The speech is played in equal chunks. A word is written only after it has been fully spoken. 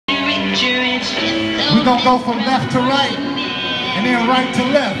we gonna go from left to right and then right to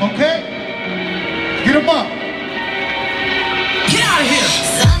left, okay? Get them up. Get out of here.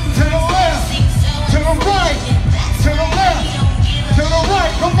 To the left, to the right, to the left, to the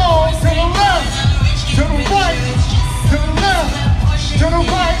right. Come on, to the left, to the right, to the left, to the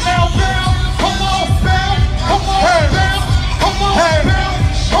right. Now, Bill, come on, Bill, come on, Bill, come on, Bill,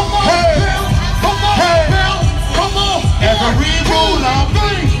 come on, Bill, come on, Bill, come on. Every rule of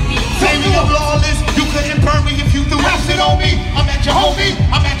say me I'm lawless. You couldn't burn me if you threw acid on me. I'm at your homie,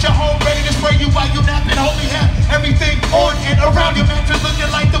 I'm at your home, ready to spray you while you napping. Homie, have everything on and around your mattress, looking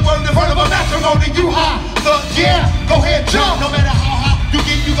like the word in front of a matrimony. You high, yeah, go ahead, jump. No matter how high you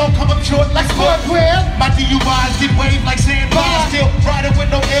get, you gon' come up short like Spudware. My DUIs get waved like sandbars. Still riding with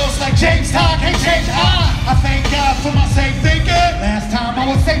no L's like James Todd. Can't change I thank God for my safe thinking. Last time I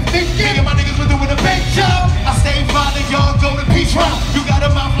was safe thinking. Me and my niggas were doing a big job. I stay violent, y'all go to peace route. You got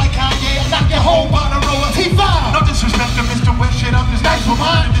a mouth like Kanye, I'll knock your whole bottom row of T5. No disrespect to Mr. West, shit, I'm just nice for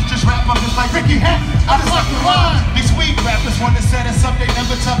mine. This just rap, I'm just like Ricky Hatton. I just like the line. These weak rappers wanna set us up, they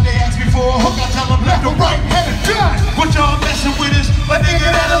never tough. They ask me for a hook, I tell them left or right, head and done. What y'all messing with is a nigga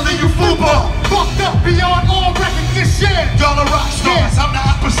that'll leave you football. Fucked up beyond all recognition. Y'all are rock stars, I'm the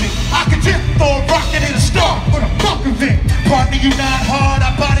opposite. I can just throw a rocket in a star. For the fuck of it. Partner, you not hard,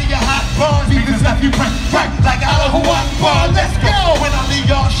 I body your hot bars. Niggas left you right like Aloha bar. Let's go. When I leave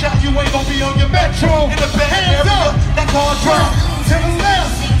y'all shot, you ain't gonna be on your metro. In the bad area, that's all drop.